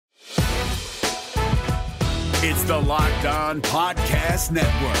It's the Locked On Podcast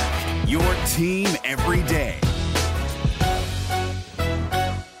Network, your team every day.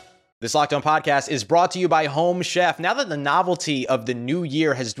 This Locked On Podcast is brought to you by Home Chef. Now that the novelty of the new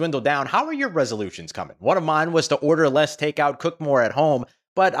year has dwindled down, how are your resolutions coming? One of mine was to order less takeout, cook more at home,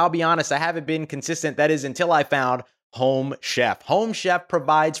 but I'll be honest, I haven't been consistent. That is until I found Home Chef. Home Chef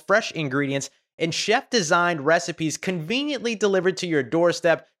provides fresh ingredients and chef-designed recipes conveniently delivered to your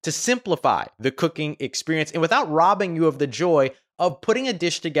doorstep to simplify the cooking experience and without robbing you of the joy of putting a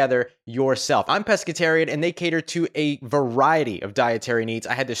dish together yourself. I'm pescatarian and they cater to a variety of dietary needs.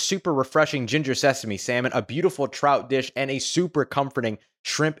 I had this super refreshing ginger sesame salmon, a beautiful trout dish, and a super comforting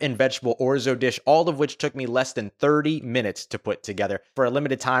shrimp and vegetable orzo dish, all of which took me less than 30 minutes to put together. For a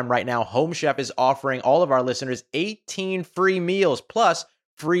limited time right now, Home Chef is offering all of our listeners 18 free meals plus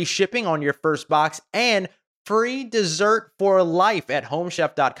free shipping on your first box and free dessert for life at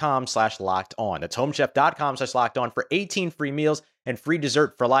homechef.com/lockedon. That's homechef.com/lockedon for 18 free meals and free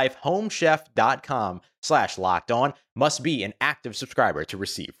dessert for life. Homechef.com/lockedon. Must be an active subscriber to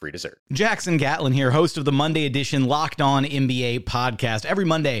receive free dessert. Jackson Gatlin here, host of the Monday edition Locked On NBA podcast. Every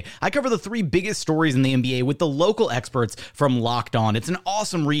Monday, I cover the three biggest stories in the NBA with the local experts from Locked On. It's an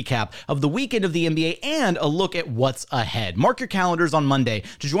awesome recap of the weekend of the NBA and a look at what's ahead. Mark your calendars on Monday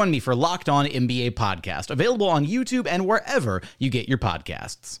to join me for Locked On NBA podcast, available on YouTube and wherever you get your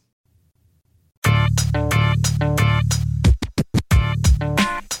podcasts.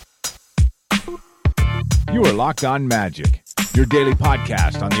 You are Locked On Magic, your daily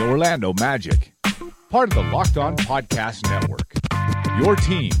podcast on the Orlando Magic. Part of the Locked On Podcast Network, your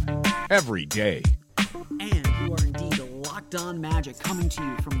team every day. And you are indeed Locked On Magic, coming to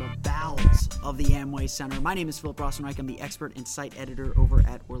you from the bowels of the Amway Center. My name is Philip Rosenreich. I'm the expert and site editor over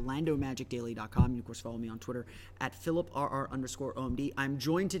at OrlandoMagicDaily.com. You, of course, follow me on Twitter at PhilipRR_OMD. I'm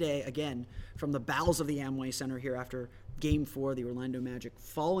joined today, again, from the bowels of the Amway Center here after Game 4, the Orlando Magic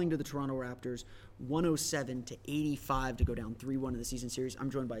falling to the Toronto Raptors 107-85 to go down 3-1 in the season series. I'm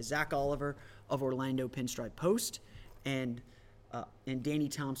joined by Zach Oliver of Orlando Pinstripe Post and Danny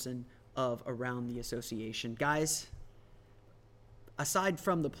Thompson of Around the Association. Guys, aside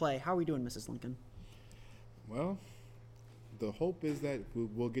from the play, how are we doing, Mrs. Lincoln? Well, the hope is that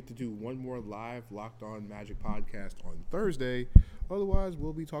we'll get to do one more live Locked On Magic podcast on Thursday. Otherwise,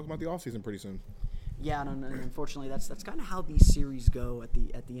 we'll be talking about the offseason pretty soon. Yeah, and unfortunately, that's kind of how these series go at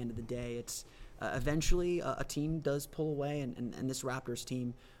the end of the day. It's eventually a team does pull away, and this Raptors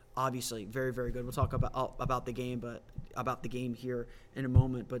team, obviously, very, very good. We'll talk about the game, here in a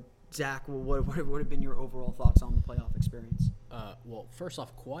moment. But Zach, what have been your overall thoughts on the playoff experience? Well, first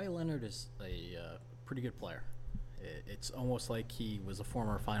off, Kawhi Leonard is a pretty good player. It's almost like he was a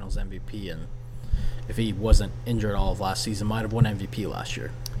former Finals MVP, and if he wasn't injured all of last season, might have won MVP last year.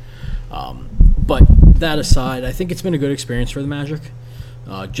 But that aside, I think it's been a good experience for the Magic,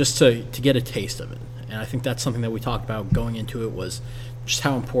 just to get a taste of it. And I think that's something that we talked about going into it, was just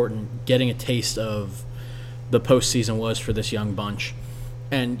how important getting a taste of the postseason was for this young bunch.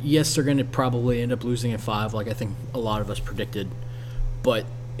 And yes, they're going to probably end up losing in 5, like I think a lot of us predicted. But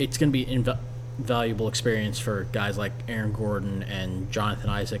it's going to be invaluable experience for guys like Aaron Gordon and Jonathan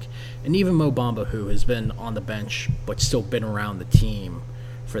Isaac, and even Mo Bamba, who has been on the bench but still been around the team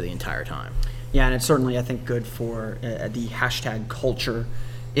for the entire time. Yeah, and it's certainly, I think, good for the hashtag culture,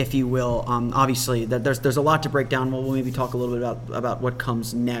 if you will. Obviously, there's a lot to break down. We'll maybe talk a little bit about what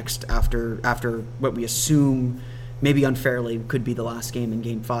comes next after what we assume, maybe unfairly, could be the last game in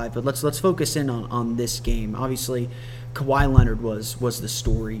Game 5. But let's focus in on this game. Obviously, Kawhi Leonard was the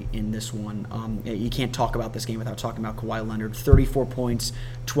story in this one. You can't talk about this game without talking about Kawhi Leonard. 34 points,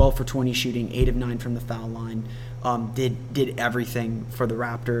 12 for 20 shooting, 8 of 9 from the foul line. Did everything for the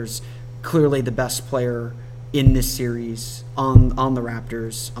Raptors. Clearly the best player in this series on the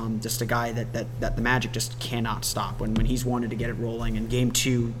Raptors. Just a guy that the Magic just cannot stop when he's wanted to get it rolling. And Game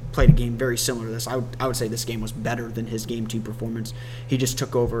 2 played a game very similar to this. I would say this game was better than his Game 2 performance. He just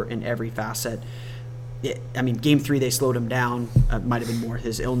took over in every facet. Game 3 they slowed him down. Might have been more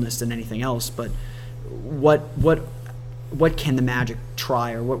his illness than anything else. But what can the Magic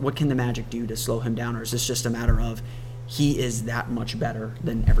try, or what can the Magic do to slow him down, or is this just a matter of he is that much better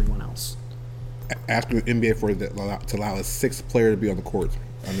than everyone else? Asking the NBA to allow a 6th player to be on the court.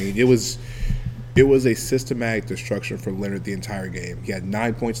 It was a systematic destruction for Leonard the entire game. He had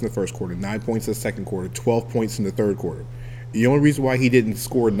 9 points in the first quarter, 9 points in the second quarter, 12 points in the third quarter. The only reason why he didn't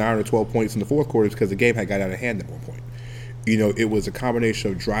score 9 or 12 points in the fourth quarter is because the game had got out of hand at one point. It was a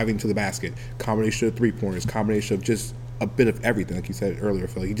combination of driving to the basket, combination of three-pointers, combination of just a bit of everything, like you said earlier,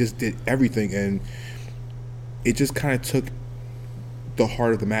 Phil. He just did everything, and it just kind of took the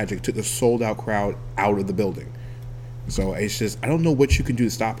heart of the Magic, took the sold-out crowd out of the building. So it's just, I don't know what you can do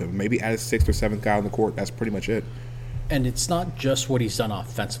to stop him. Maybe add a 6th or 7th guy on the court. That's pretty much it. And it's not just what he's done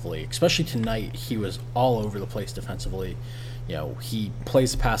offensively. Especially tonight, he was all over the place defensively. He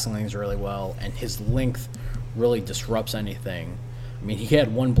plays the passing lanes really well, and his length really disrupts anything. I mean, he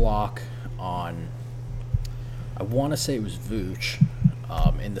had one block on, I want to say it was Vooch,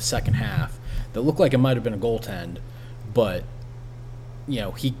 in the second half that looked like it might have been a goaltend, but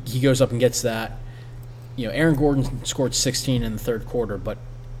he goes up and gets that. Aaron Gordon scored 16 in the third quarter, but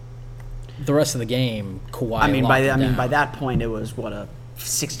the rest of the game, Kawhi. By that point, it was a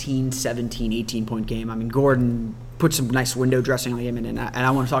 16, 17, 18-point game. I mean, Gordon put some nice window dressing on the game, and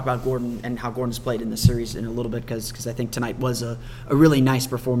I want to talk about Gordon and how Gordon's played in the series in a little bit because I think tonight was a really nice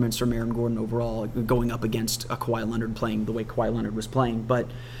performance from Aaron Gordon overall, going up against a Kawhi Leonard playing the way Kawhi Leonard was playing. But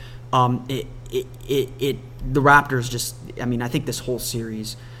the Raptors just, I think this whole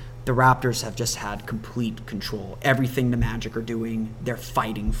series, the Raptors have just had complete control. Everything the Magic are doing, they're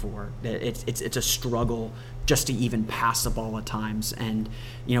fighting for. It's a struggle just to even pass the ball at times. And,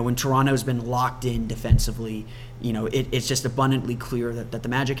 when Toronto's been locked in defensively, it's just abundantly clear that the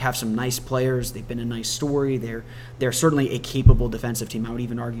Magic have some nice players. They've been a nice story. They're certainly a capable defensive team. I would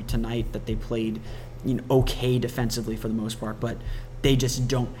even argue tonight that they played, okay defensively for the most part, but they just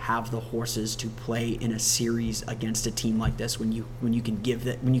don't have the horses to play in a series against a team like this when you can give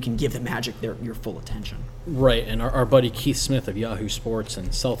the Magic your full attention. Right, and our buddy Keith Smith of Yahoo Sports and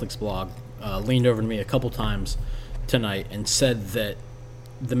Celtics blog leaned over to me a couple times tonight and said that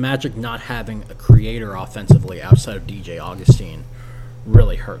the Magic not having a creator offensively outside of DJ Augustine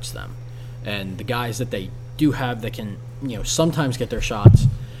really hurts them. And the guys that they do have that can, sometimes get their shots.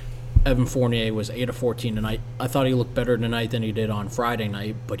 Evan Fournier was 8 of 14 tonight. I thought he looked better tonight than he did on Friday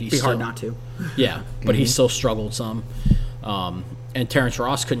night, but he's hard not to. Yeah, but he still struggled some. And Terrence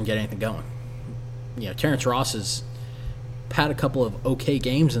Ross couldn't get anything going. Terrence Ross has had a couple of okay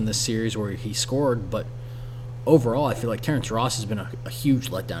games in this series where he scored, but overall, I feel like Terrence Ross has been a huge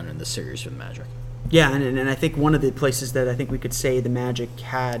letdown in this series for the Magic. Yeah, and I think one of the places that I think we could say the Magic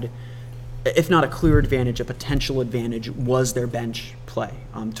had, if not a clear advantage, a potential advantage, was their bench play.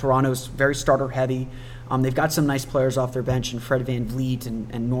 Toronto's very starter heavy. They've got some nice players off their bench, and Fred VanVleet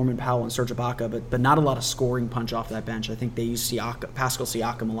and Norman Powell and Serge Ibaka, but not a lot of scoring punch off that bench. I think they use Pascal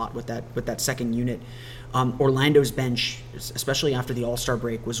Siakam a lot with that second unit. Orlando's bench, especially after the All-Star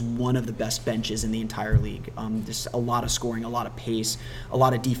break, was one of the best benches in the entire league. Just a lot of scoring, a lot of pace, a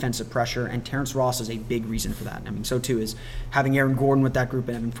lot of defensive pressure, and Terrence Ross is a big reason for that. So too is having Aaron Gordon with that group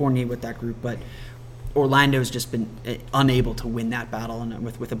and Evan Fournier with that group, but Orlando's just been unable to win that battle. And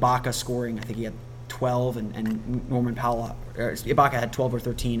with Ibaka scoring, I think he had 12, and Norman Powell, Ibaka had 12 or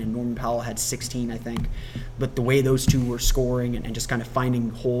 13, and Norman Powell had 16, I think. But the way those two were scoring and just kind of finding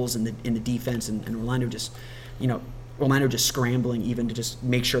holes in the defense, and Orlando just scrambling even to just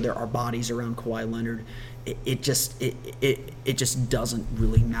make sure there are bodies around Kawhi Leonard. It just doesn't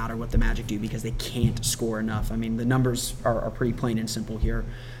really matter what the Magic do because they can't score enough. The numbers are pretty plain and simple here.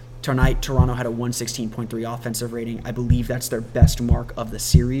 Tonight, Toronto had a 116.3 offensive rating. I believe that's their best mark of the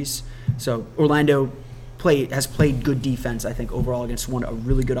series. So Orlando has played good defense, I think, overall against a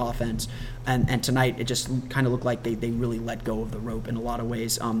really good offense. And tonight, it just kind of looked like they really let go of the rope in a lot of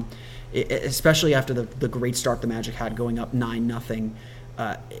ways, especially after the great start the Magic had going up 9-0.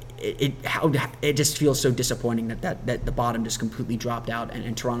 It just feels so disappointing that the bottom just completely dropped out,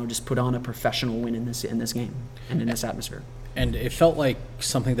 and Toronto just put on a professional win in this game and in this atmosphere. And it felt like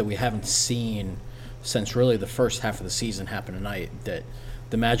something that we haven't seen since really the first half of the season happened tonight, that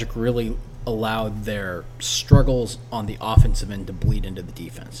the Magic really allowed their struggles on the offensive end to bleed into the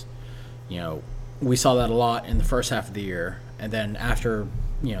defense. We saw that a lot in the first half of the year, and then after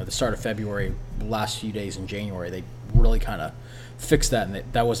the start of February, last few days in January, they really kind of fixed that, and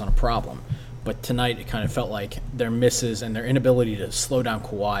that wasn't a problem. But tonight, it kind of felt like their misses and their inability to slow down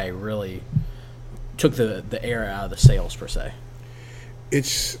Kawhi really took the air out of the sails, per se.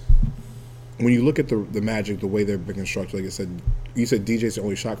 It's when you look at the Magic, the way they've been constructed, like I said, you said DJ's the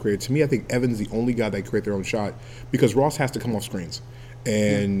only shot creator. To me, I think Evan's the only guy that create their own shot because Ross has to come off screens.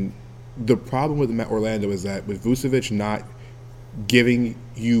 And the problem with Orlando is that with Vucevic not giving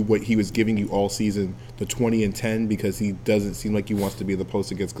you what he was giving you all season, the 20 and 10, because he doesn't seem like he wants to be in the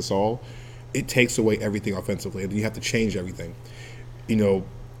post against Gasol, it takes away everything offensively. And you have to change everything.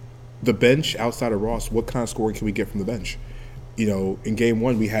 The bench outside of Ross, what kind of scoring can we get from the bench? In game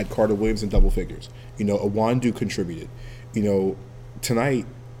one, we had Carter Williams in double figures. Awandu contributed. Tonight,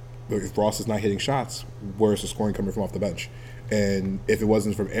 if Ross is not hitting shots, where's the scoring coming from off the bench? And if it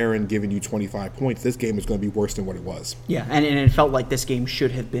wasn't from Aaron giving you 25 points, this game is going to be worse than what it was. Yeah, and it felt like this game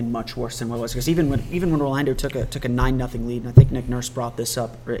should have been much worse than what it was. Because even when Orlando took a 9-0 lead, and I think Nick Nurse brought this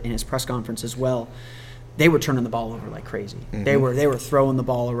up in his press conference as well, they were turning the ball over like crazy. Mm-hmm. They were throwing the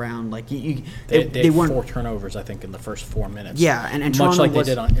ball around like they weren't 4 turnovers, I think, in the first 4 minutes. Yeah, and much Toronto like they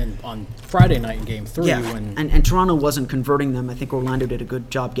did on Friday night in Game 3. Yeah, and Toronto wasn't converting them. I think Orlando did a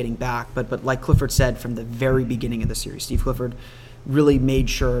good job getting back. But like Clifford said from the very beginning of the series, Steve Clifford really made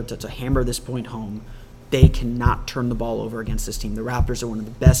sure to hammer this point home. They cannot turn the ball over against this team. The Raptors are one of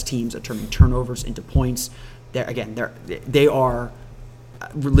the best teams at turning turnovers into points. They are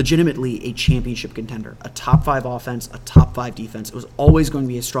legitimately a championship contender, a top 5 offense, a top 5 defense. It was always going to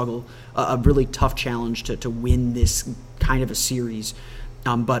be a struggle, a really tough challenge to win this kind of a series.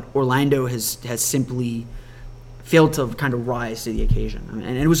 But Orlando has simply failed to kind of rise to the occasion.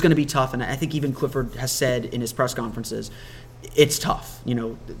 And it was going to be tough. And I think even Clifford has said in his press conferences, it's tough.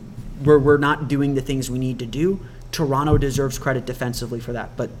 We're not doing the things we need to do. Toronto deserves credit defensively for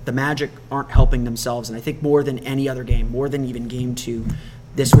that, but the Magic aren't helping themselves. And I think more than any other game, more than even Game 2,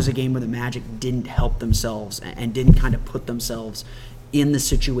 this was a game where the Magic didn't help themselves and didn't kind of put themselves in the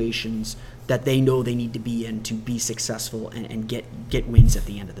situations that they know they need to be in to be successful and get wins at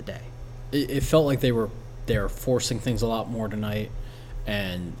the end of the day. It felt like they were forcing things a lot more tonight,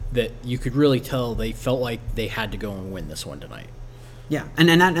 and that you could really tell they felt like they had to go and win this one tonight. Yeah, and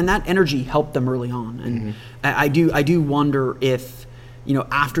that energy helped them early on, and I do wonder if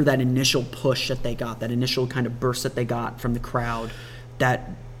after that initial push that they got, that initial kind of burst that they got from the crowd, that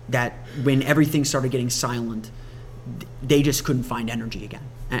when everything started getting silent, they just couldn't find energy again.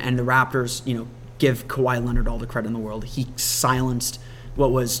 And the Raptors, give Kawhi Leonard all the credit in the world. He silenced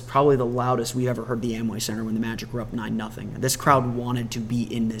what was probably the loudest we ever heard the Amway Center when the Magic were up 9-0. This crowd wanted to be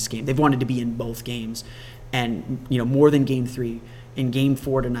in this game. They've wanted to be in both games, and more than Game 3. In Game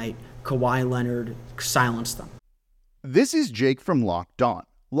 4 tonight, Kawhi Leonard silenced them. This is Jake from Locked On.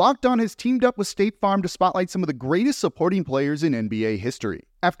 Locked On has teamed up with State Farm to spotlight some of the greatest supporting players in NBA history.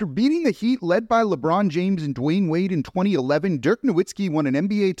 After beating the Heat led by LeBron James and Dwayne Wade in 2011, Dirk Nowitzki won an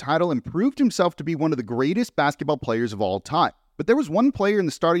NBA title and proved himself to be one of the greatest basketball players of all time. But there was one player in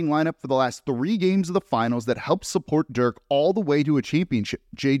the starting lineup for the last 3 games of the finals that helped support Dirk all the way to a championship,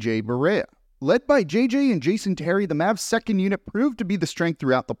 JJ Barea. Led by JJ and Jason Terry, the Mavs' second unit proved to be the strength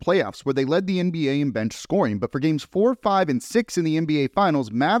throughout the playoffs, where they led the NBA in bench scoring. But for games 4, 5, and 6 in the NBA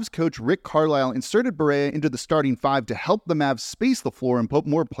Finals, Mavs coach Rick Carlisle inserted Barea into the starting 5 to help the Mavs space the floor and put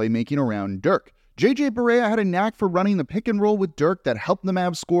more playmaking around Dirk. JJ Barea had a knack for running the pick and roll with Dirk that helped the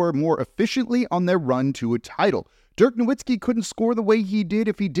Mavs score more efficiently on their run to a title. Dirk Nowitzki couldn't score the way he did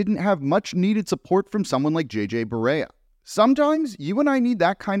if he didn't have much needed support from someone like JJ Barea. Sometimes you and I need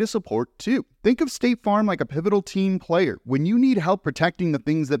that kind of support too. Think of State Farm like a pivotal team player. When you need help protecting the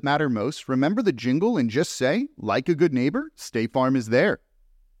things that matter most, remember the jingle and just say, like a good neighbor, State Farm is there.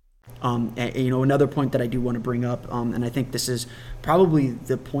 Another point that I do want to bring up, and I think this is probably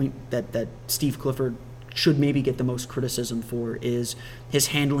the point that Steve Clifford should maybe get the most criticism for, is his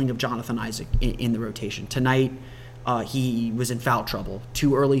handling of Jonathan Isaac in the rotation. Tonight, he was in foul trouble.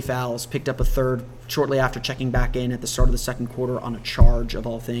 2 early fouls, picked up a third shortly after checking back in at the start of the second quarter on a charge of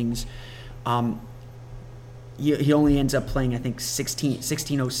all things. He only ends up playing, I think,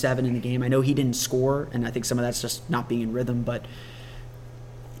 16:07 in the game. I know he didn't score, and I think some of that's just not being in rhythm, but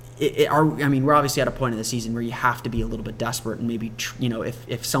we're obviously at a point in the season where you have to be a little bit desperate and maybe,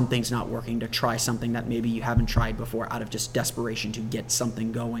 if something's not working, to try something that maybe you haven't tried before out of just desperation to get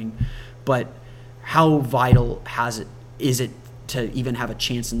something going. But how vital is it to even have a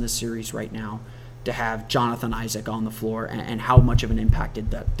chance in this series right now to have Jonathan Isaac on the floor, and how much of an impact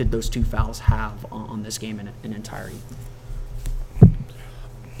did those 2 fouls have on this game in entirety?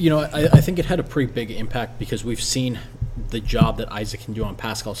 I think it had a pretty big impact because we've seen the job that Isaac can do on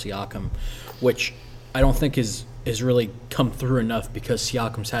Pascal Siakam, which I don't think is really come through enough because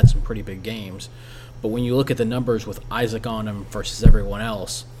Siakam's had some pretty big games. But when you look at the numbers with Isaac on him versus everyone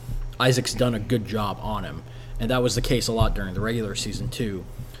else, Isaac's done a good job on him, and that was the case a lot during the regular season too.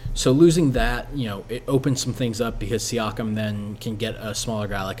 So losing that, it opens some things up because Siakam then can get a smaller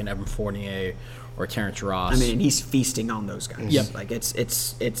guy like an Evan Fournier or Terrence Ross. He's feasting on those guys. Yep.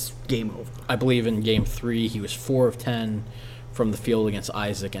 It's game over. I believe in Game 3 he was 4 of 10 from the field against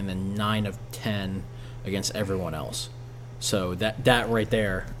Isaac, and then 9 of 10 against everyone else. So that right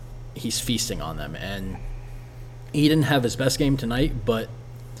there, he's feasting on them. And he didn't have his best game tonight, but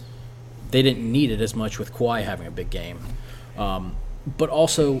they didn't need it as much with Kawhi having a big game. But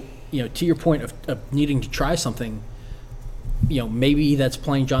also, to your point of needing to try something, maybe that's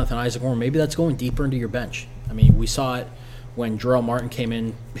playing Jonathan Isaac more. Maybe that's going deeper into your bench. We saw it when Jarrell Martin came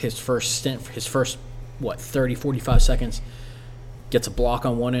in his first stint, 30, 45 seconds, gets a block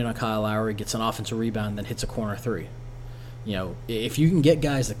on one end on Kyle Lowry, gets an offensive rebound, then hits a corner three. You know, if you can get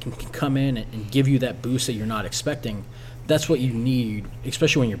guys that can come in and give you that boost that you're not expecting, that's what you need,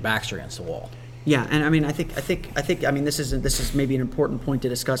 especially when your backs are against the wall. Yeah, and I mean, I think, this is maybe an important point to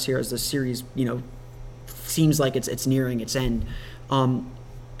discuss here as the series, you know, seems like it's nearing its end.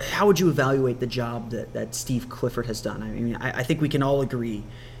 How would you evaluate the job that Steve Clifford has done? I mean, I think we can all agree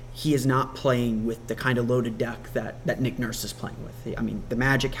he is not playing with the kind of loaded deck that Nick Nurse is playing with. I mean, the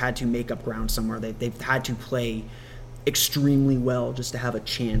Magic had to make up ground somewhere. They've had to play extremely well just to have a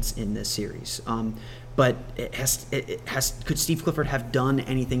chance in this series. But could Steve Clifford have done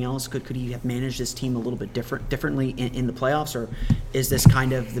anything else? Could he have managed his team a little bit differently in the playoffs, or is this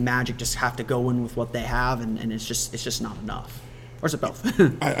kind of the Magic just have to go in with what they have and it's just not enough? Or is it both?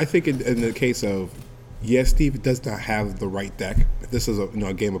 I think in the case of, yes, Steve does not have the right deck. If this is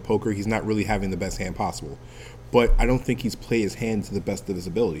a game of poker, he's not really having the best hand possible. But I don't think he's played his hand to the best of his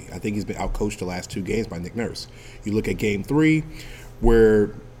ability. I think he's been outcoached the last 2 games by Nick Nurse. You look at Game 3, where,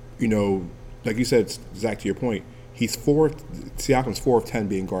 like you said, Zach, to your point, Siakam's 4 of 10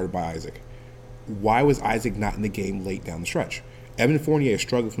 being guarded by Isaac. Why was Isaac not in the game late down the stretch? Evan Fournier is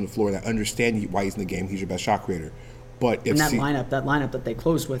struggling from the floor, and I understand why he's in the game. He's your best shot creator. But if that lineup that they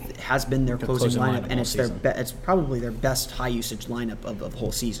closed with has been their closing lineup, and it's probably their best high usage lineup of the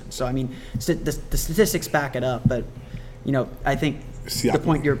whole season. So I mean, the statistics back it up, but I think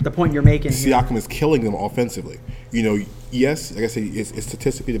Siakam, the point you're making. Siakam is killing them offensively. Yes, like I said, it's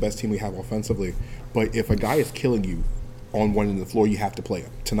statistically the best team we have offensively. But if a guy is killing you on one end of the floor, you have to play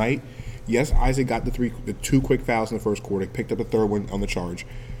him. Tonight, yes, Isaac got the 2 quick fouls in the first quarter, picked up the third one on the charge.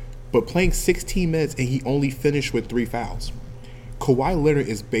 But playing 16 minutes and he only finished with 3 fouls. Kawhi Leonard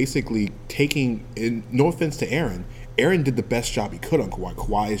is basically taking, no offense to Aaron did the best job he could on Kawhi.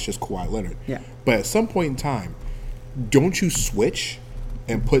 Kawhi is just Kawhi Leonard. Yeah. But at some point in time, don't you switch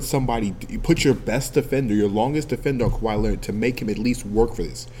and put your best defender, your longest defender on Kawhi Leonard to make him at least work for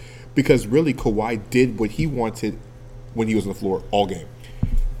this? Because really Kawhi did what he wanted when he was on the floor all game.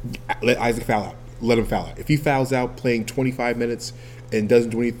 Let Isaac foul out. Let him foul out. If he fouls out playing 25 minutes and doesn't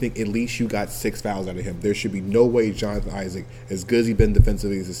do anything, at least you got 6 fouls out of him. There should be no way Jonathan Isaac, as good as he's been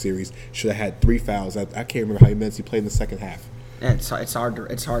defensively in this series, should have had 3 fouls. I can't remember how many minutes he played in the second half. It's hard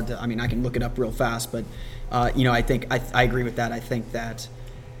to. I mean, I can look it up real fast, but I think I agree with that. I think that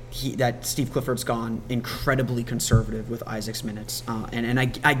Steve Clifford's gone incredibly conservative with Isaac's minutes, and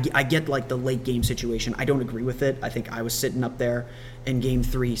I get like the late game situation. I don't agree with it. I think I was sitting up there in Game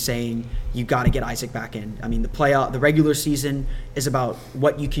 3 saying you got to get Isaac back in. I mean, the regular season is about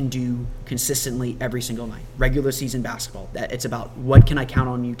what you can do consistently every single night. Regular season basketball, it's about what can I count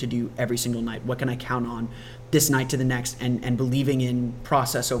on you to do every single night. What can I count on this night to the next, and believing in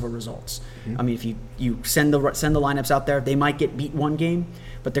process over results. Mm-hmm. I mean, if you send the lineups out there, they might get beat one game,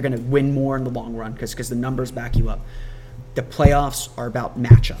 but they're going to win more in the long run because the numbers back you up. The playoffs are about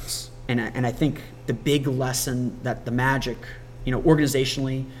matchups, and I think the big lesson that the Magic,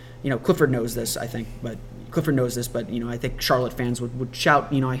 organizationally, Clifford knows this, I think, but I think Charlotte fans would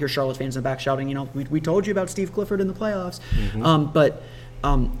shout. I hear Charlotte fans in the back shouting, we told you about Steve Clifford in the playoffs.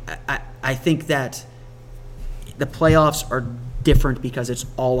 Mm-hmm. I think that the playoffs are different because it's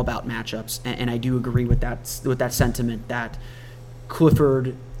all about matchups, and I do agree with that sentiment that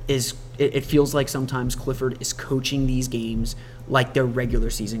Clifford is. It feels like sometimes Clifford is coaching these games like they're regular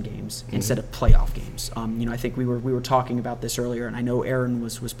season games instead of playoff games. I think we were talking about this earlier, and I know Aaron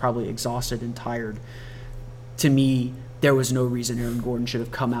was probably exhausted and tired. To me, there was no reason Aaron Gordon should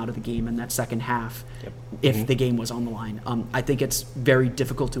have come out of the game in that second half if the game was on the line. I think it's very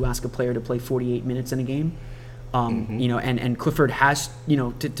difficult to ask a player to play 48 minutes in a game. And Clifford has,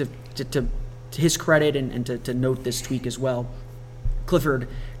 to his credit and to note this tweak as well, Clifford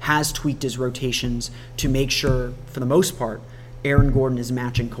has tweaked his rotations to make sure, for the most part, Aaron Gordon is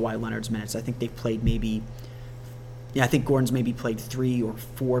matching Kawhi Leonard's minutes. I think they've played I think Gordon's maybe played 3 or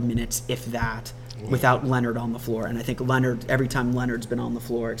 4 minutes, if that, without Leonard on the floor. And I think every time Leonard's been on the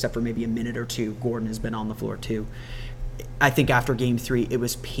floor, except for maybe a minute or 2, Gordon has been on the floor too. I think after Game 3, it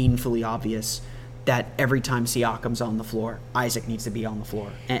was painfully obvious that every time Siakam's on the floor, Isaac needs to be on the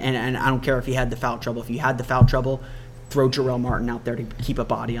floor. And I don't care if he had the foul trouble. If you had the foul trouble, throw Jarrell Martin out there to keep a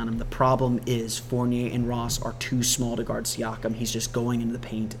body on him. The problem is Fournier and Ross are too small to guard Siakam. He's just going into the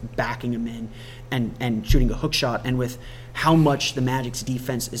paint, backing him in, and shooting a hook shot. And with how much the Magic's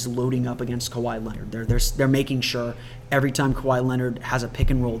defense is loading up against Kawhi Leonard, they're making sure every time Kawhi Leonard has a pick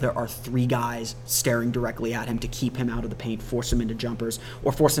and roll, there are 3 guys staring directly at him to keep him out of the paint, force him into jumpers,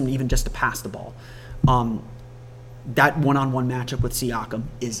 or force him even just to pass the ball. that one-on-one matchup with Siakam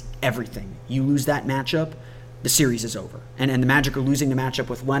is everything. You lose that matchup, the series is over. And the Magic are losing the matchup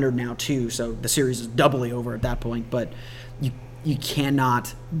with Leonard now too, so the series is doubly over at that point. But you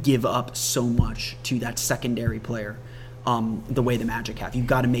cannot give up so much to that secondary player the way the Magic have. You've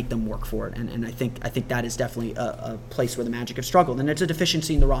got to make them work for it. And I think that is definitely a place where the Magic have struggled. And it's a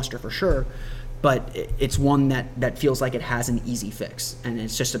deficiency in the roster for sure, but it's one that feels like it has an easy fix. And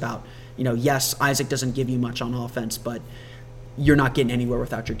it's just about, yes, Isaac doesn't give you much on offense, but you're not getting anywhere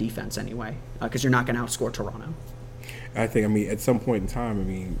without your defense anyway, because you're not going to outscore Toronto. I think, at some point in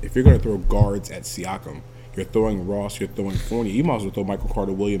time, if you're going to throw guards at Siakam, you're throwing Ross, you're throwing Fournier, you might as well throw Michael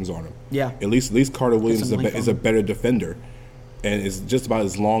Carter-Williams on him. Yeah. At least Carter-Williams is a better defender, and is just about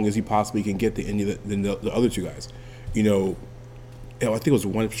as long as he possibly can get than the other two guys. I think it was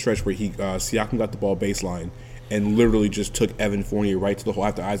one stretch where Siakam got the ball baseline and literally just took Evan Fournier right to the hole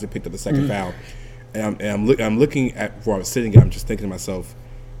after Isaac picked up the second foul. And I'm looking at where I was sitting, and I'm just thinking to myself,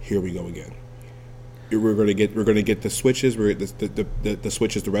 here we go again. We're gonna get the switches. The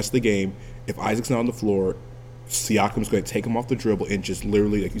switches the rest of the game. If Isaac's not on the floor, Siakam's going to take him off the dribble and just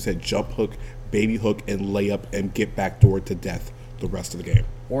literally, like you said, jump hook, baby hook, and layup and get backdoor to death the rest of the game.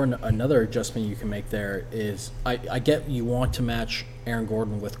 Or another adjustment you can make there is, I get you want to match Aaron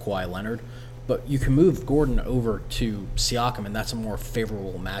Gordon with Kawhi Leonard, but you can move Gordon over to Siakam, and that's a more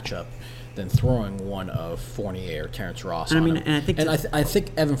favorable matchup than throwing one of Fournier or Terrence Ross on him. And I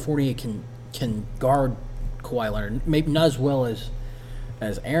think Evan Fournier can guard Kawhi Leonard, maybe not as well as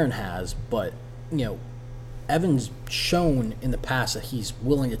Aaron has, but Evan's shown in the past that he's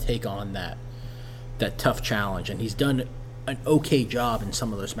willing to take on that tough challenge, and he's done an okay job in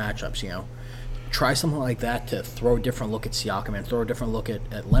some of those matchups. Try something like that to throw a different look at Siakam and throw a different look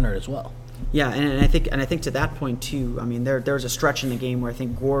at Leonard as well. Yeah, and I think to that point too. There was a stretch in the game where I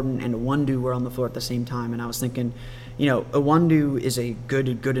think Gordon and Iwundu were on the floor at the same time, and I was thinking, Iwundu is a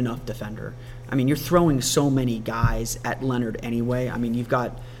good enough defender. You're throwing so many guys at Leonard anyway.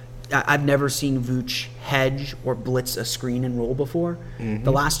 I've never seen Vooch hedge or blitz a screen and roll before. Mm-hmm.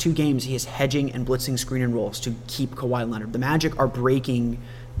 The last two games, he is hedging and blitzing screen and rolls to keep Kawhi Leonard. The Magic are breaking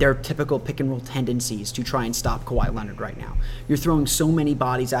their typical pick and roll tendencies to try and stop Kawhi Leonard right now. You're throwing so many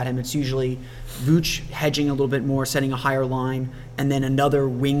bodies at him. It's usually Vooch hedging a little bit more, setting a higher line, and then another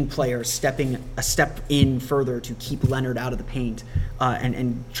wing player stepping a step in further to keep Leonard out of the paint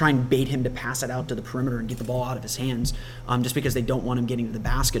and try and bait him to pass it out to the perimeter and get the ball out of his hands just because they don't want him getting to the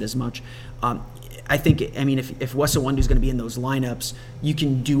basket as much. I think, if Wes Iwundu is going to be in those lineups, you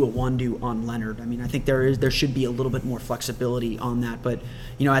can do Iwundu on Leonard. I think there should be a little bit more flexibility on that. But,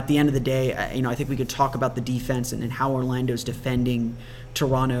 at the end of the day, I think we could talk about the defense and how Orlando's defending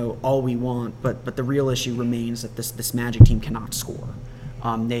Toronto all we want. But the real issue remains that this Magic team cannot score.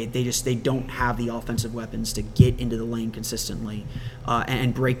 They don't have the offensive weapons to get into the lane consistently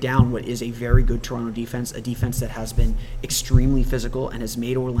and break down what is a very good Toronto defense, a defense that has been extremely physical and has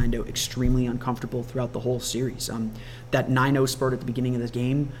made Orlando extremely uncomfortable throughout the whole series. That 9-0 spurt at the beginning of this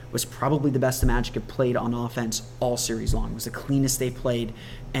game was probably the best the Magic have played on offense all series long. It was the cleanest they played,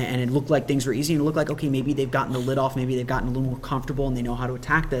 and it looked like things were easy, and it looked like, okay, maybe they've gotten the lid off, maybe they've gotten a little more comfortable and they know how to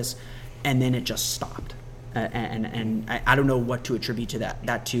attack this, and then it just stopped. And I don't know what to attribute to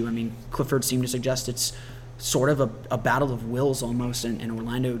that to. Clifford seemed to suggest it's sort of a battle of wills almost, and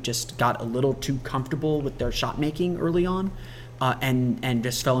Orlando just got a little too comfortable with their shot making early on, and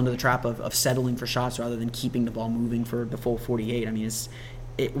just fell into the trap of settling for shots rather than keeping the ball moving for the full 48.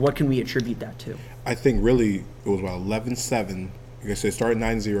 What can we attribute that to? I think really it was about 11-7. I guess it started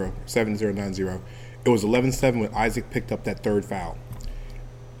 9-0, 7-0, 9-0. It was 11-7 when Isaac picked up that third foul.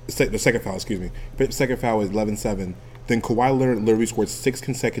 The second foul, excuse me. The second foul was 11-7. Then Kawhi Leonard literally scored 6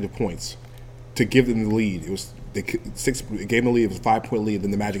 consecutive points to give them the lead. It was it gave them the lead. It was a 5-point lead.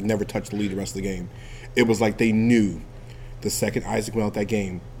 Then the Magic never touched the lead the rest of the game. It was like they knew the second Isaac went out that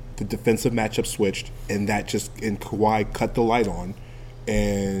game, the defensive matchup switched, and Kawhi cut the light on,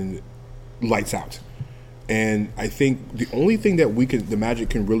 and lights out. And I think the only thing that the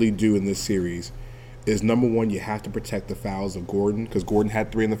Magic can really do in this series is, number one, you have to protect the fouls of Gordon, because Gordon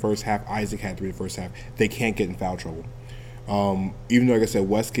had 3 in the first half, Isaac had 3 in the first half. They can't get in foul trouble. Even though, like I said,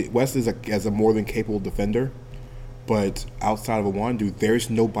 West is a more than capable defender, but outside of Iwundu,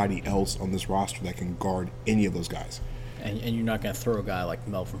 there's nobody else on this roster that can guard any of those guys. And you're not going to throw a guy like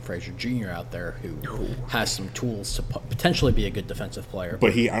Melvin Frazier Jr. out there who has some tools to potentially be a good defensive player.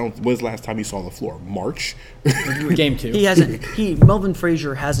 But when was the last time he saw the floor? March? Game 2. He hasn't. Melvin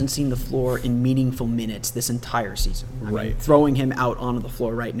Frazier hasn't seen the floor in meaningful minutes this entire season. Right. Throwing him out onto the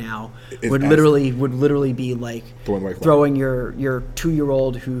floor right now would literally be like throwing your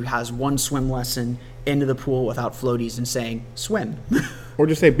 2-year-old who has one swim lesson into the pool without floaties and saying, swim. Or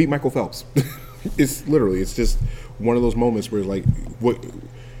just say, beat Michael Phelps. It's just one of those moments where, like,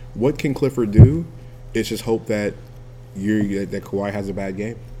 what can Clifford do? It's just hope that that Kawhi has a bad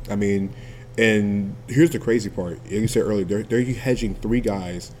game. I mean, and here's the crazy part. Like you said earlier, they're hedging 3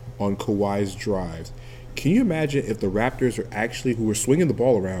 guys on Kawhi's drives. Can you imagine if the Raptors are actually, who are swinging the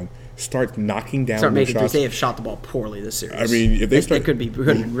ball around, start knocking down their shots? They have shot the ball poorly this series. I mean, if they start, it could have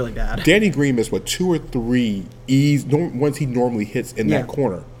been really bad. Danny Green missed 2 or 3 ones he normally hits in that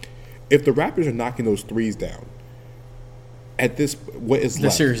corner. If the Raptors are knocking those threes down, at this, what is left?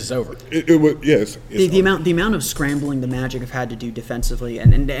 The series is over. Yes. The amount of scrambling the Magic have had to do defensively,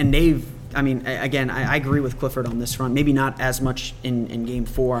 and they've. I mean, again, I agree with Clifford on this front. Maybe not as much in Game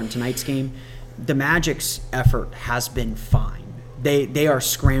 4 on tonight's game. The Magic's effort has been fine. They are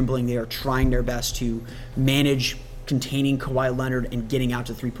scrambling. They are trying their best to manage containing Kawhi Leonard and getting out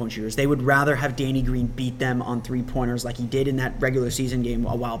to three-point shooters. They would rather have Danny Green beat them on three-pointers like he did in that regular season game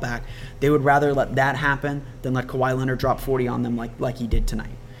a while back. They would rather let that happen than let Kawhi Leonard drop 40 on them like he did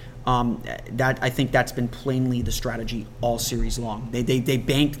tonight. I think that's been plainly the strategy all series long. They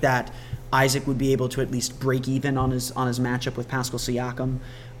banked that Isaac would be able to at least break even on his matchup with Pascal Siakam.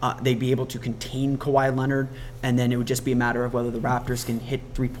 They'd be able to contain Kawhi Leonard, and then it would just be a matter of whether the Raptors can hit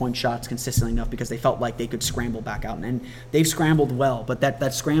three-point shots consistently enough, because they felt like they could scramble back out. And they've scrambled well, but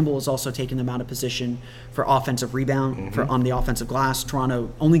that scramble has also taken them out of position for offensive rebound on the offensive glass.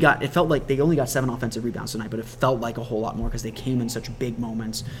 Toronto it felt like they only got 7 offensive rebounds tonight, but it felt like a whole lot more because they came in such big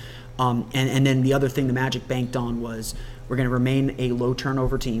moments. And then the other thing the Magic banked on was, we're going to remain a low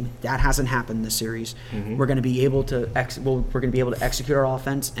turnover team. That hasn't happened this series. We're going to be able to execute our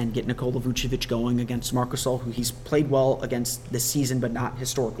offense and get Nikola Vucevic going against Marc Gasol, who he's played well against this season, but not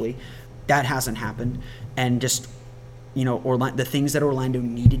historically. That hasn't happened. And just, the things that Orlando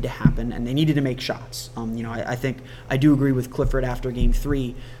needed to happen, and they needed to make shots. I think I do agree with Clifford after Game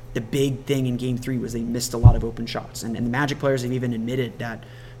 3. The big thing in Game 3 was they missed a lot of open shots, and the Magic players have even admitted that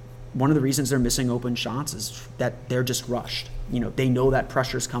one of the reasons they're missing open shots is that they're just rushed. They know that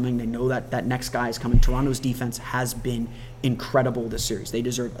pressure's coming. They know that next guy is coming. Toronto's defense has been incredible this series. They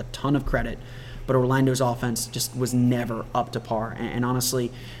deserve a ton of credit, but Orlando's offense just was never up to par. And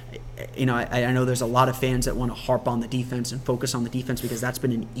honestly, I know there's a lot of fans that want to harp on the defense and focus on the defense because that's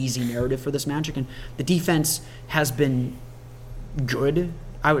been an easy narrative for this Magic. And the defense has been good.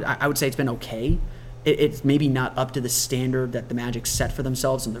 I would say it's been okay. It's maybe not up to the standard that the Magic set for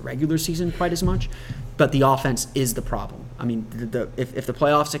themselves in the regular season quite as much, but the offense is the problem. I mean, if the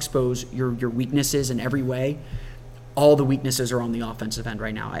playoffs expose your weaknesses in every way, all the weaknesses are on the offensive end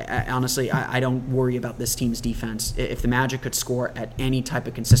right now. I honestly don't worry about this team's defense. If the Magic could score at any type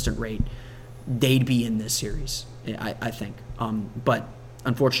of consistent rate, they'd be in this series, I think. But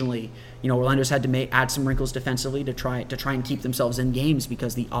unfortunately, Orlando's had to add some wrinkles defensively to try and keep themselves in games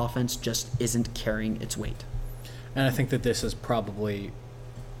because the offense just isn't carrying its weight. And I think that this is probably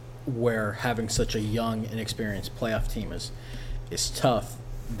where having such a young, inexperienced playoff team is tough,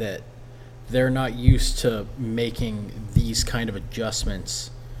 that they're not used to making these kind of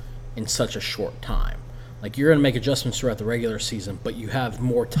adjustments in such a short time. Like, you're going to make adjustments throughout the regular season, but you have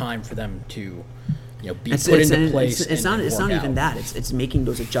more time for them to be put into place. It's not even that. It's making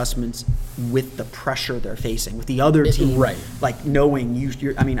those adjustments with the pressure they're facing, with the other team, right? Like knowing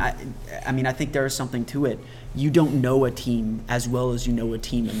you're. I think there is something to it. You don't know a team as well as you know a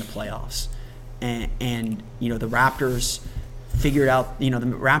team in the playoffs, and the Raptors figured out. The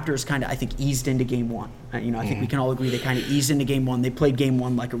Raptors kind of, I think, eased into Game 1. I think we can all agree they kind of eased into Game 1. They played Game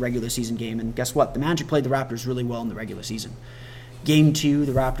 1 like a regular season game, and guess what? The Magic played the Raptors really well in the regular season. Game 2,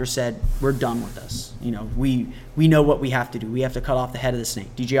 the Raptors said, we're done with this. We know what we have to do. We have to cut off the head of the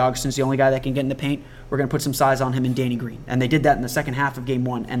snake. DJ Augustin's the only guy that can get in the paint. We're going to put some size on him and Danny Green. And they did that in the second half of Game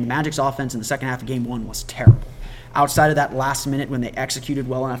 1. And the Magic's offense in the second half of Game 1 was terrible. Outside of that last minute when they executed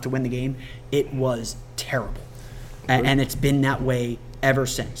well enough to win the game, it was terrible. And it's been that way ever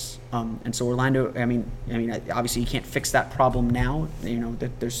since. And so Orlando, obviously you can't fix that problem now.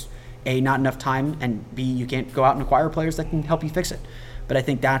 That there's A, not enough time, and B, you can't go out and acquire players that can help you fix it. But I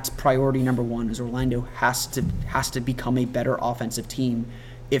think that's priority number 1, is Orlando has to become a better offensive team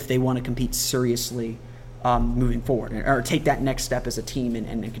if they want to compete seriously moving forward, or take that next step as a team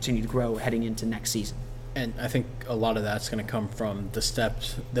and continue to grow heading into next season. And I think a lot of that's going to come from the step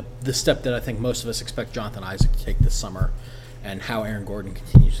that I think most of us expect Jonathan Isaac to take this summer, and how Aaron Gordon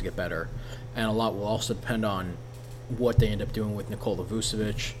continues to get better. And a lot will also depend on what they end up doing with Nikola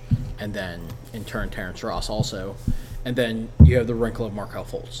Vucevic, and then in turn Terrence Ross also. And then you have the wrinkle of Markelle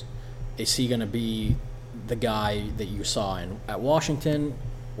Fultz. Is he going to be the guy that you saw at Washington,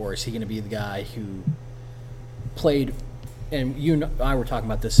 or is he going to be the guy who played? And you and I were talking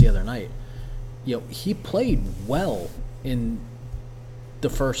about this the other night. He played well in the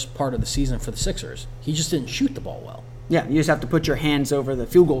first part of the season for the Sixers. He just didn't shoot the ball well. Yeah, you just have to put your hands over the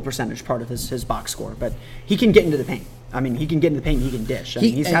field goal percentage part of his box score. But he can get into the paint. I mean, he can get into the paint and he can dish.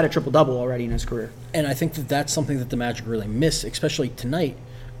 He's had a triple-double already in his career. And I think that's something that the Magic really miss, especially tonight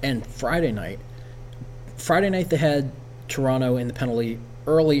and Friday night. Friday night they had Toronto in the penalty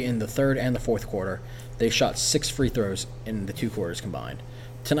early in the third and the fourth quarter. They shot 6 free throws in the 2 quarters combined.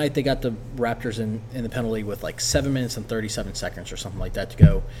 Tonight they got the Raptors in the penalty with like 7 minutes and 37 seconds or something like that to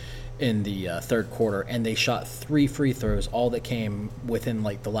go in the third quarter, and they shot 3 free throws, all that came within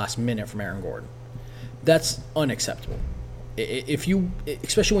like the last minute from Aaron Gordon. That's unacceptable. If you,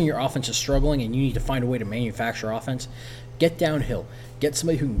 especially when your offense is struggling and you need to find a way to manufacture offense, get downhill, get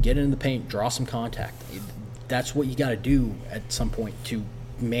somebody who can get into the paint, draw some contact. That's what you got to do at some point to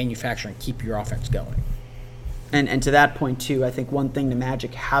manufacture and keep your offense going. And to that point too, I think one thing the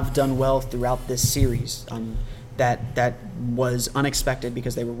Magic have done well throughout this series, that was unexpected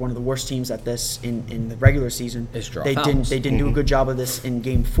because they were one of the worst teams at this in the regular season. They didn't do a good job of this in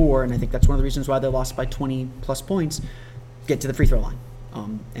Game 4, and I think that's one of the reasons why they lost by 20 plus points. Get to the free throw line,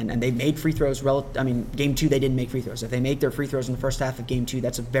 and they made free throws. Game 2 they didn't make free throws. If they make their free throws in the first half of Game 2,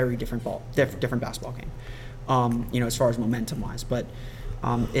 that's a very different basketball game. As far as momentum wise, but.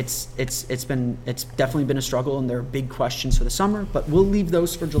 It's definitely been a struggle, and there are big questions for the summer, but we'll leave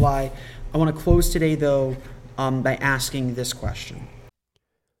those for July. I want to close today, though, by asking this question.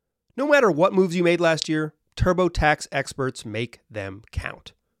 No matter what moves you made last year, TurboTax experts make them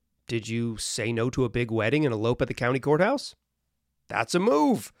count. Did you say no to a big wedding and elope at the county courthouse? That's a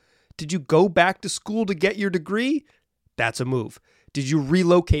move. Did you go back to school to get your degree? That's a move. Did you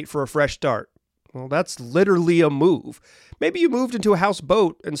relocate for a fresh start? Well, that's literally a move. Maybe you moved into a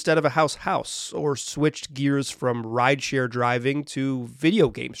houseboat instead of a house, or switched gears from rideshare driving to video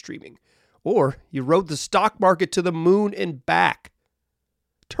game streaming. Or you rode the stock market to the moon and back.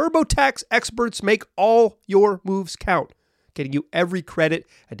 TurboTax experts make all your moves count, getting you every credit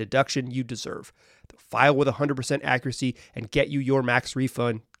and deduction you deserve. They'll file with 100% accuracy and get you your max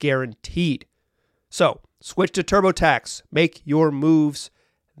refund guaranteed. So, switch to TurboTax. Make your moves.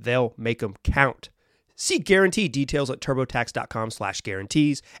 They'll make them count. See guarantee details at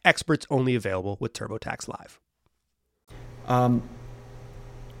turbotax.com/guarantees. Experts only available with TurboTax Live.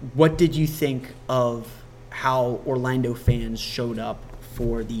 What did you think of how Orlando fans showed up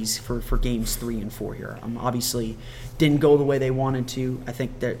for games 3 and 4 here? Obviously, didn't go the way they wanted to. I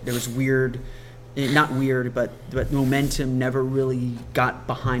think that there was but momentum never really got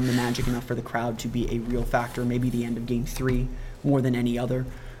behind the Magic enough for the crowd to be a real factor. Maybe the end of Game 3 more than any other.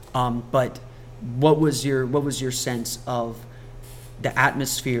 But what was your sense of the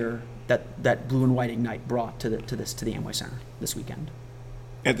atmosphere that Blue and White Ignite brought to the Amway Center this weekend?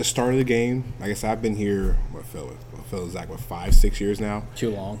 At the start of the game, like I said, I've been here, I feel like 5-6 years now. Too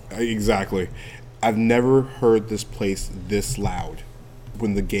long. Exactly. I've never heard this place this loud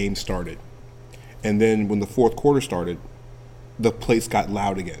when the game started. And then when the fourth quarter started, the place got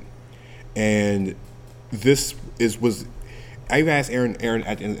loud again. And this was I even asked Aaron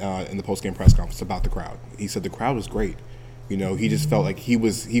in the post-game press conference about the crowd. He said the crowd was great. He just felt like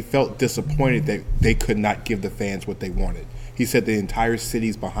he felt disappointed that they could not give the fans what they wanted. He said the entire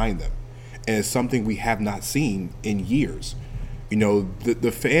city's behind them, and it's something we have not seen in years.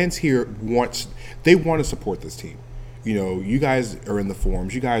 The fans here want to support this team. You guys are in the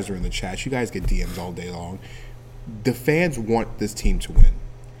forums, you guys are in the chats, you guys get DMs all day long. The fans want this team to win.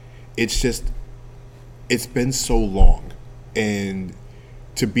 It's been so long, and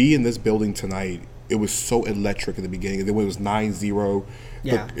to be in this building tonight, it was so electric at the beginning. And then when it was 9-0,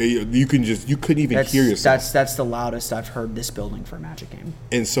 yeah, you couldn't even hear yourself. That's the loudest I've heard this building for a Magic game.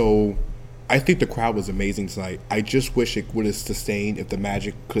 And so I think the crowd was amazing tonight. I just wish it would have sustained, if the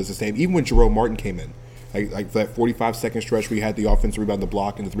Magic could have sustained, even when Jerome Martin came in. Like that 45-second stretch where you had the offensive rebound, the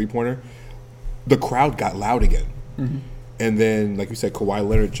block, and the three-pointer, the crowd got loud again. Mm-hmm. And then, like you said, Kawhi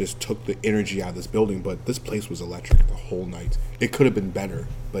Leonard just took the energy out of this building. But this place was electric the whole night. It could have been better,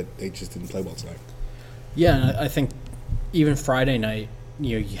 but they just didn't play well tonight. Yeah, and I think even Friday night,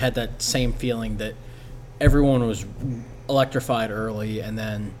 you had that same feeling that everyone was electrified early, and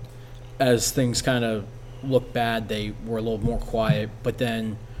then as things kind of looked bad, they were a little more quiet. But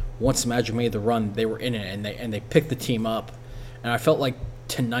then once the Magic made the run, they were in it, and they picked the team up. And I felt like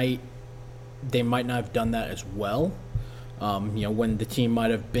tonight they might not have done that as well. When the team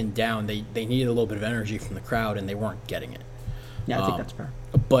might have been down, they needed a little bit of energy from the crowd, and they weren't getting it. Yeah, I think that's fair.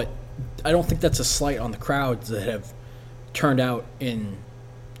 But I don't think that's a slight on the crowds that have turned out in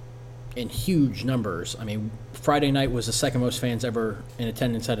in huge numbers. I mean, Friday night was the second most fans ever in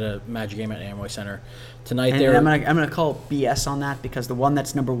attendance at a Magic game at Amway Center. Tonight, and I'm gonna call BS on that, because the one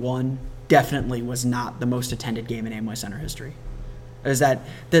that's number one definitely was not the most attended game in Amway Center history. Is that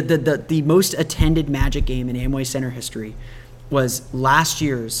the most attended Magic game in Amway Center history was last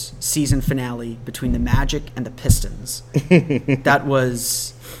year's season finale between the Magic and the Pistons. That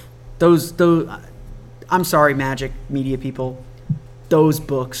was those. I'm sorry, Magic media people. Those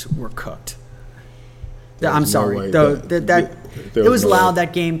books were cooked. I'm sorry. It was loud,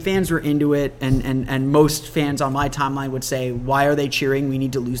 that game. Fans were into it, and most fans on my timeline would say, "Why are they cheering? We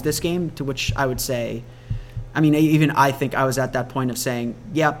need to lose this game." To which I would say, I mean, even I think I was at that point of saying,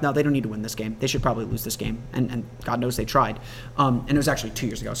 "Yeah, no, they don't need to win this game. They should probably lose this game." And God knows they tried. And it was actually 2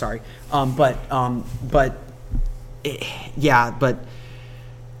 years ago. Sorry, but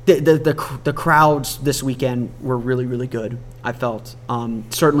the crowds this weekend were really, really good. I felt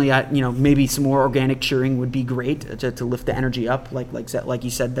certainly, maybe some more organic cheering would be great to lift the energy up, like you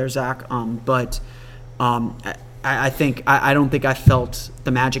said there, Zach. I don't think I felt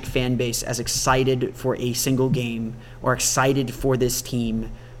the Magic fan base as excited for a single game or excited for this team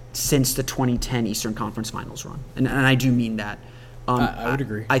since the 2010 Eastern Conference Finals run, and I do mean that. I would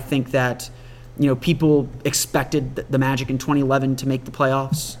agree. I think that. People expected the Magic in 2011 to make the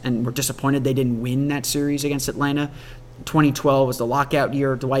playoffs and were disappointed they didn't win that series against Atlanta. 2012 was the lockout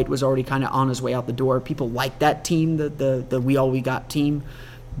year. Dwight was already kind of on his way out the door. People liked that team, the we got team.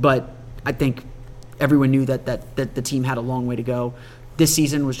 But I think everyone knew that the team had a long way to go. This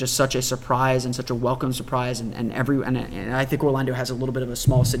season was just such a surprise and such a welcome surprise. And I think Orlando has a little bit of a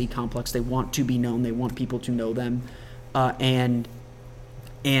small city complex. They want to be known. They want people to know them.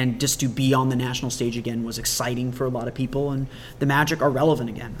 And just to be on the national stage again was exciting for a lot of people, and the Magic are relevant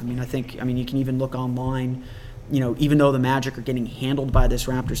again. I mean, you can even look online, even though the Magic are getting handled by this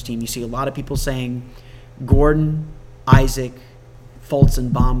Raptors team, you see a lot of people saying Gordon, Isaac, Fultz,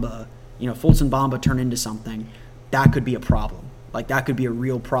 and Bamba, Fultz and Bamba turn into something, that could be a problem. Like, that could be a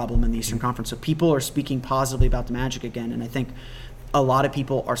real problem in the Eastern Conference. So people are speaking positively about the Magic again, and I think a lot of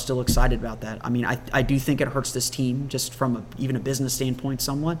people are still excited about that. I mean, I do think it hurts this team just from even a business standpoint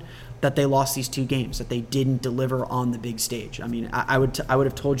somewhat that they lost these 2 games, that they didn't deliver on the big stage. I mean, I would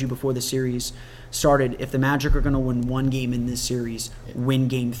have told you before the series started, if the Magic are going to win one game in this series, win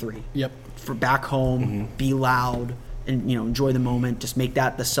game 3. Yep. For back home, be loud, and enjoy the moment. Just make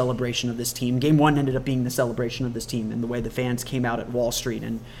that the celebration of this team. Game 1 ended up being the celebration of this team, and the way the fans came out at Wall Street.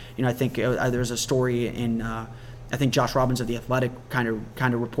 And I think there's a story in. I think Josh Robbins of The Athletic kind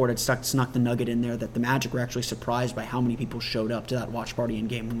of reported, snuck the nugget in there, that the Magic were actually surprised by how many people showed up to that watch party in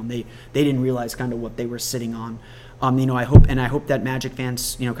Game 1. They didn't realize kind of what they were sitting on. I hope that Magic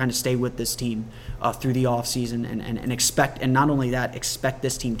fans kind of stay with this team through the offseason and expect, and not only that, expect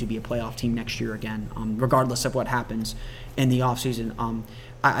this team to be a playoff team next year again, regardless of what happens in the offseason.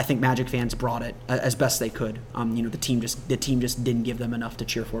 I think Magic fans brought it as best they could. The team just didn't give them enough to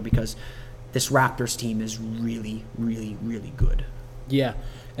cheer for, because this Raptors team is really, really, really good. Yeah,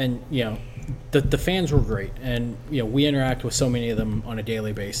 and the fans were great, and we interact with so many of them on a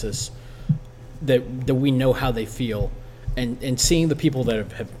daily basis that we know how they feel, and seeing the people that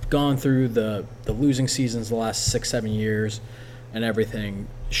have gone through the losing seasons the last 6-7 years and everything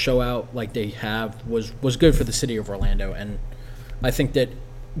show out like they have was good for the city of Orlando. And I think that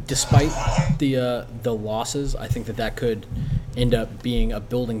despite the losses, I think that could end up being a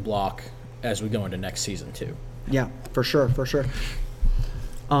building block as we go into next season too. Yeah, for sure.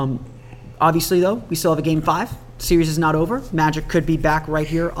 Obviously, though, we still have a Game 5. Series is not over. Magic could be back right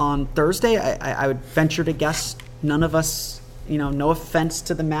here on Thursday. I would venture to guess none of us, no offense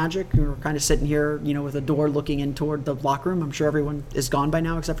to the Magic, we're kind of sitting here, with a door looking in toward the locker room. I'm sure everyone is gone by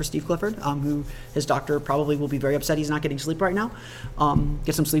now except for Steve Clifford, who his doctor probably will be very upset he's not getting sleep right now.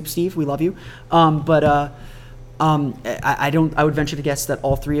 Get some sleep, Steve. We love you. I would venture to guess that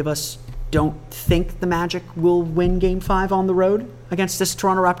all 3 of us don't think the Magic will win Game 5 on the road against this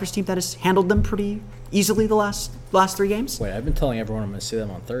Toronto Raptors team that has handled them pretty easily the last 3 games. Wait, I've been telling everyone I'm going to see them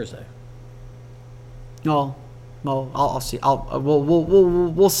on Thursday. Well, I'll see.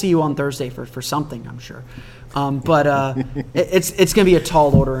 We'll see you on Thursday for something, I'm sure. It's going to be a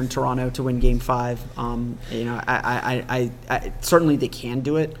tall order in Toronto to win Game 5. I certainly they can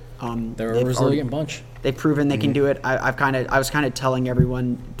do it. They're a resilient bunch. They've proven they can do it. I was kind of telling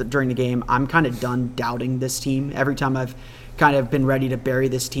everyone during the game, I'm kind of done doubting this team. Every time I've kind of been ready to bury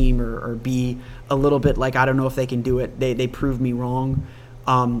this team or be a little bit like, I don't know if they can do it, they prove me wrong.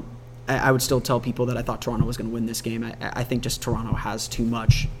 I would still tell people that I thought Toronto was going to win this game. I think just Toronto has too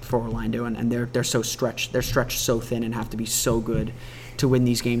much for Orlando, and they're so stretched. They're stretched so thin and have to be so good to win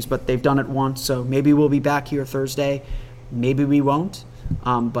these games. But they've done it once, so maybe we'll be back here Thursday. Maybe we won't,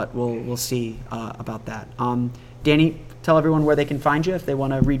 but we'll see about that. Danny, tell everyone where they can find you if they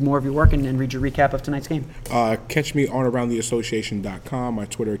want to read more of your work and read your recap of tonight's game. Catch me on aroundtheassociation.com. My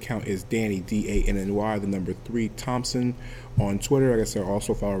Twitter account is Danny, DANNY, 3 Thompson on Twitter. Like I said,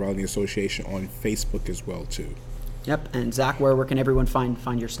 also follow Around the Association on Facebook as well, too. Yep, and Zach, where can everyone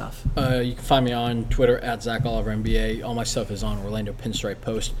find your stuff? You can find me on Twitter at Zach Oliver NBA. All my stuff is on Orlando Pinstripe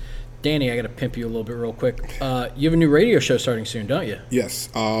Post. Danny, I got to pimp you a little bit real quick. You have a new radio show starting soon, don't you? Yes.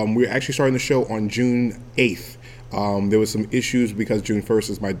 We're actually starting the show on June 8th. There was some issues because June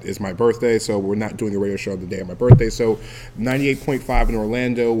 1st is my birthday, so we're not doing the radio show the day of my birthday. So 98.5 in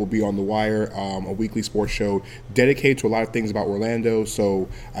Orlando will be on The Wire, a weekly sports show dedicated to a lot of things about Orlando. So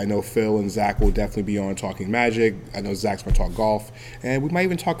I know Phil and Zach will definitely be on talking Magic. I know Zach's going to talk golf. And we might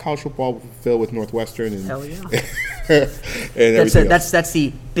even talk college football with Phil with Northwestern. And, hell yeah. and that's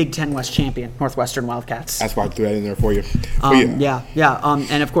the Big Ten West champion, Northwestern Wildcats. That's why I threw that in there for you.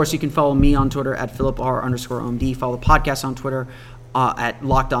 And of course you can follow me on Twitter at PhilipR_OMD. Follow the podcast on Twitter at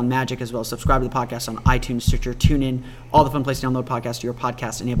Locked On Magic, as well as subscribe to the podcast on iTunes, Stitcher, TuneIn, all the fun places to download podcasts to your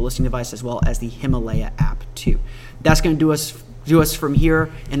podcast-enabled listening device, as well as the Himalaya app too. That's going to do us from here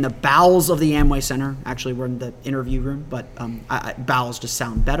in the bowels of the Amway Center. Actually, we're in the interview room, but bowels just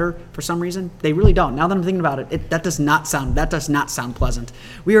sound better for some reason. They really don't. Now that I'm thinking about it, that does not sound pleasant.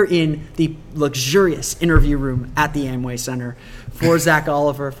 We are in the luxurious interview room at the Amway Center. For Zach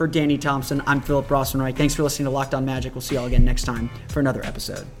Oliver, for Danny Thompson, I'm Philip Rossman-Wright. Thanks for listening to Locked On Magic. We'll see you all again next time for another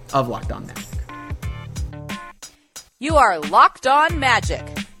episode of Locked On Magic. You are Locked On Magic,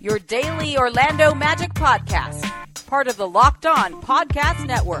 your daily Orlando Magic podcast. Part of the Locked On Podcast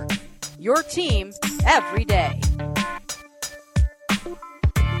Network. Your team every day.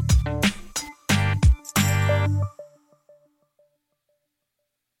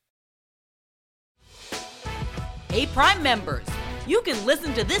 Hey, Prime members, you can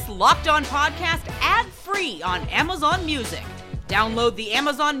listen to this Locked On podcast ad-free on Amazon Music. Download the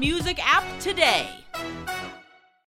Amazon Music app today.